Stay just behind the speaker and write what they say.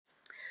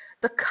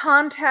The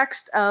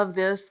context of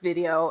this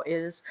video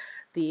is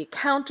the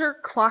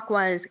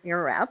counterclockwise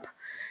air wrap.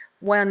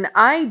 When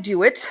I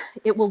do it,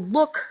 it will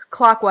look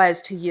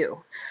clockwise to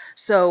you.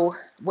 So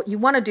what you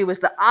want to do is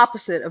the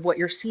opposite of what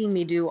you're seeing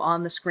me do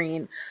on the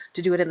screen,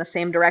 to do it in the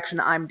same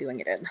direction I'm doing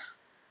it in.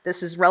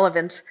 This is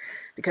relevant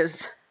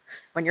because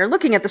when you're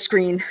looking at the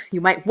screen, you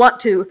might want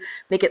to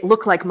make it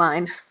look like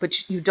mine,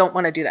 but you don't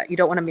want to do that. You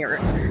don't want to mirror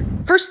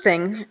it. First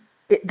thing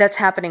that's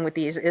happening with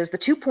these is the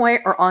 2 poi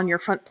are on your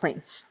front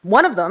plane.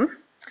 One of them,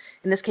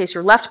 in this case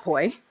your left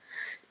poi,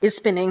 is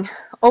spinning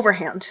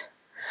overhand.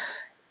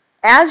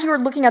 As you're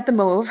looking at the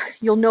move,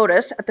 you'll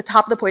notice at the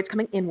top of the poi it's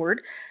coming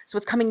inward. So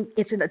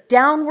it's in a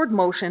downward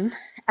motion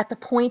at the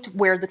point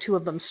where the two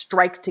of them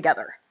strike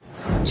together.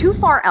 Too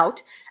far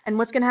out, and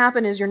what's going to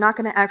happen is you're not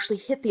going to actually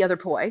hit the other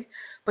poi,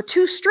 but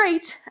too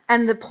straight,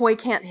 and the poi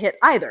can't hit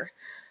either.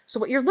 So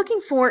what you're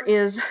looking for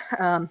is,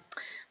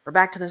 we're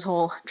back to this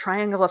whole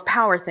triangle of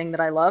power thing that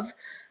I love,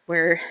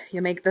 where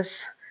you make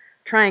this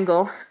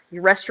triangle, you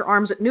rest your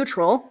arms at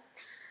neutral,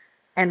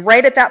 and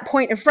right at that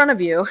point in front of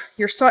you,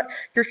 you're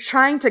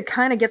trying to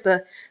kind of get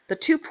the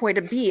 2 poi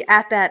to be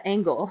at that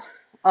angle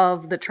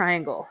of the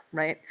triangle,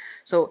 right?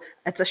 So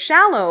it's a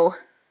shallow,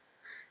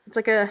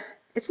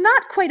 it's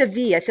not quite a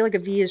V. I feel like a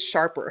V is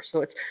sharper.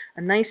 So it's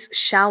a nice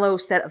shallow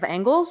set of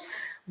angles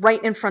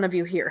right in front of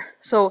you here.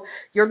 So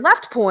your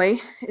left poi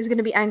is going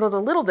to be angled a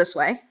little this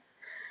way,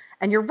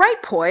 and your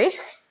right poi,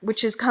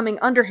 which is coming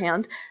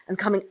underhand and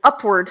coming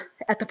upward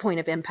at the point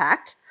of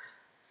impact,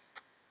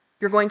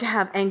 you're going to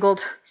have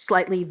angled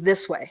slightly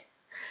this way.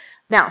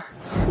 Now,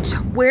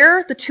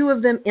 where the two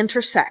of them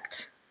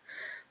intersect,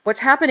 what's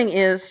happening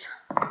is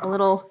a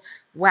little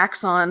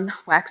wax on,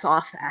 wax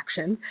off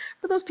action.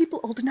 For those people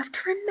old enough to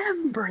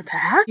remember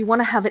that, you want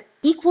to have an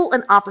equal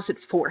and opposite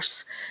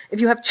force. If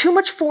you have too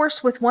much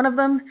force with one of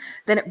them,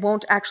 then it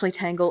won't actually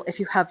tangle. If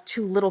you have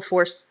too little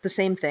force, the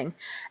same thing.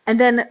 And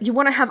then you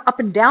want to have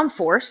up and down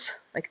force,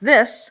 like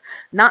this,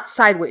 not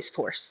sideways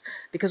force.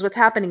 Because what's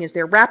happening is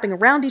they're wrapping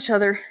around each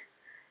other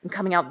and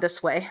coming out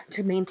this way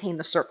to maintain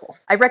the circle.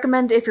 I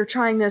recommend if you're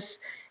trying this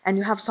and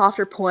you have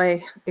softer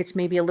poi, it's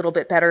maybe a little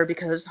bit better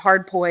because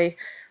hard poi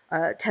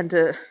tend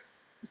to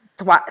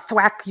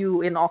thwack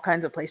you in all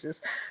kinds of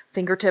places.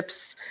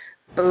 Fingertips.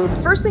 So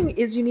the first thing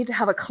is you need to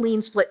have a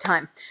clean split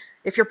time.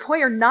 If your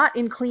poi are not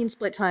in clean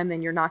split time,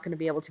 then you're not going to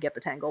be able to get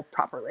the tangle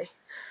properly.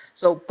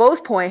 So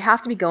both poi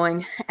have to be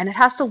going, and it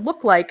has to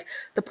look like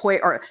the poi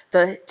are,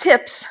 the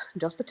tips,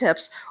 just the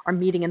tips, are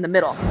meeting in the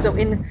middle. So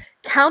in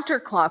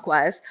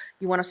counterclockwise,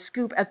 you want to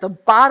scoop at the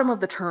bottom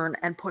of the turn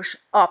and push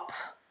up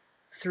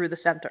through the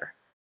center.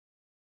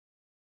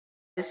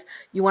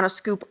 You want to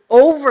scoop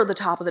over the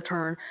top of the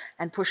turn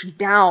and push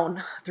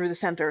down through the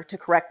center to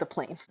correct the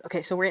plane.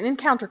 Okay, so we're in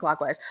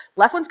counterclockwise.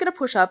 Left one's going to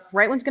push up,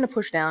 right one's going to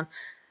push down,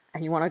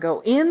 and you want to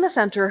go in the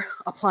center,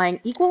 applying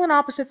equal and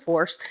opposite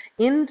force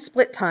in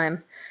split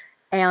time,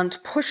 and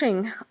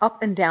pushing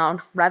up and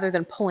down rather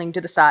than pulling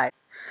to the side.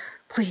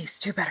 Please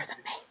do better than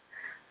me.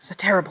 It's a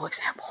terrible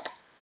example.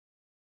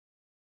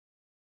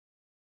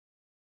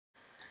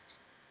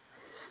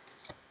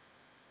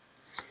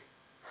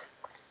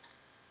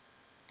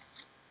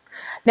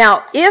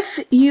 Now, if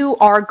you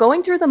are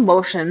going through the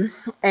motion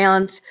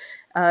and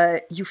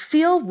you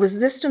feel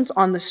resistance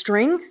on the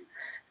string,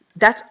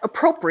 that's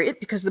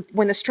appropriate because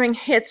when the string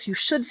hits, you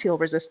should feel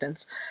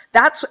resistance.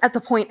 That's at the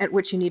point at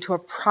which you need to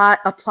apply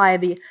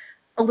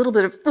a little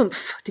bit of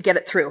oomph to get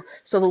it through.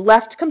 So the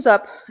left comes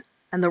up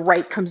and the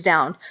right comes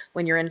down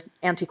when you're in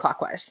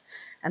anti-clockwise.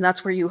 And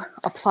that's where you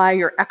apply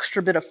your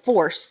extra bit of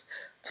force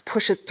to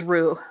push it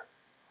through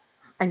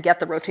and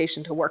get the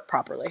rotation to work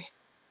properly.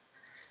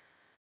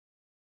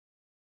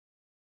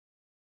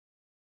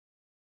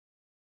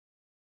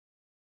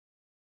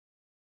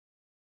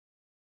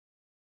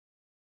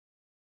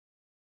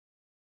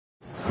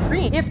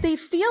 If they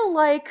feel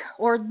like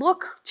or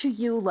look to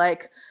you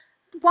like,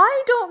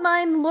 why don't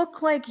mine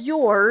look like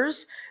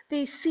yours?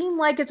 They seem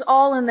like it's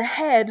all in the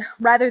head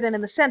rather than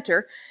in the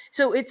center.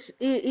 So it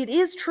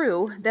is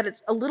true that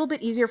it's a little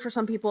bit easier for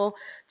some people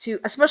to,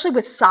 especially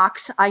with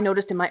socks, I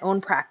noticed in my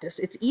own practice,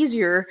 it's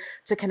easier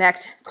to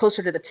connect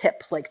closer to the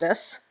tip like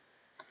this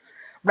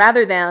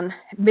rather than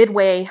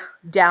midway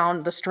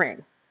down the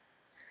string,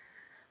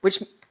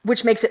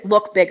 which makes it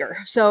look bigger.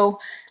 So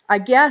I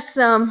guess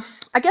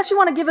you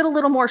want to give it a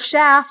little more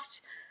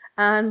shaft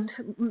and,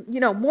 you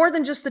know, more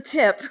than just the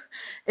tip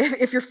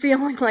if you're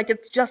feeling like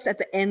it's just at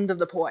the end of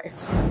the poi.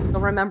 So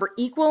remember,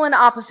 equal and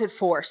opposite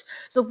force.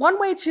 So one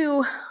way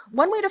to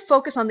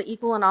focus on the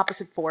equal and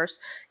opposite force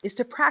is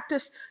to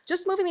practice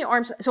just moving the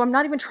arms. So I'm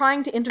not even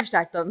trying to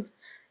intersect them,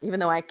 even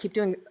though I keep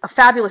doing a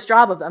fabulous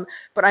job of them,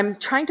 but I'm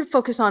trying to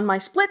focus on my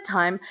split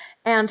time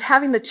and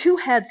having the two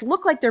heads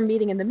look like they're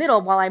meeting in the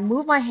middle while I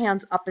move my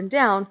hands up and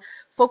down,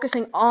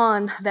 focusing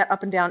on that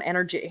up and down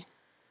energy.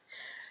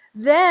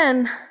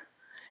 Then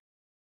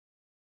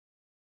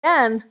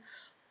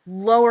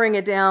lowering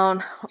it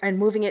down and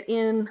moving it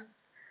in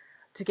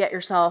to get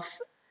yourself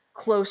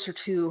closer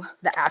to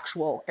the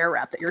actual air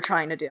wrap that you're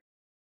trying to do.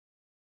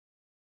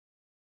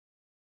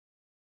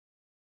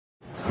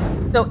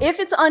 So if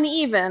it's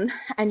uneven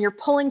and you're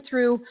pulling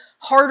through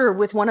harder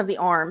with one of the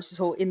arms,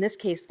 so in this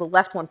case, the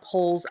left one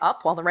pulls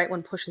up while the right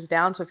one pushes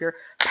down. So if you're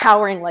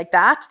powering like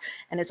that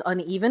and it's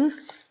uneven,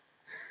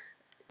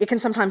 it can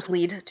sometimes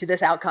lead to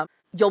this outcome.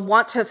 You'll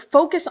want to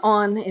focus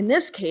on, in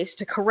this case,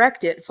 to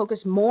correct it,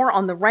 focus more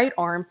on the right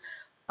arm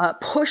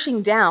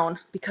pushing down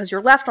because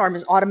your left arm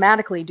is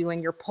automatically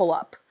doing your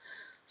pull-up.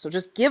 So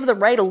just give the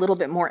right a little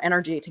bit more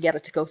energy to get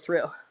it to go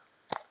through.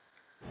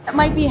 That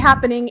might be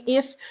happening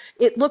if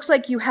it looks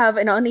like you have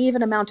an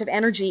uneven amount of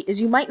energy,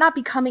 is you might not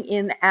be coming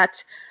in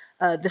at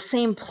the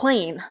same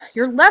plane.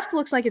 Your left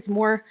looks like it's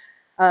more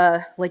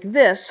like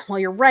this, while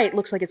your right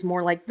looks like it's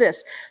more like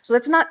this. So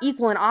that's not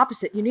equal and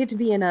opposite. You need to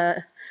be in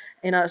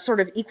a sort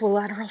of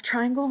equilateral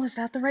triangle, is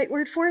that the right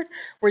word for it?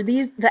 Where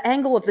the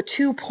angle of the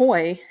two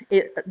poi,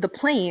 the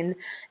plane,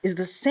 is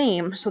the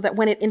same, so that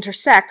when it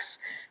intersects,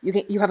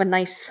 you have a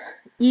nice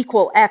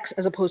equal x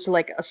as opposed to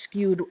like a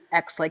skewed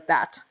x like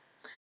that.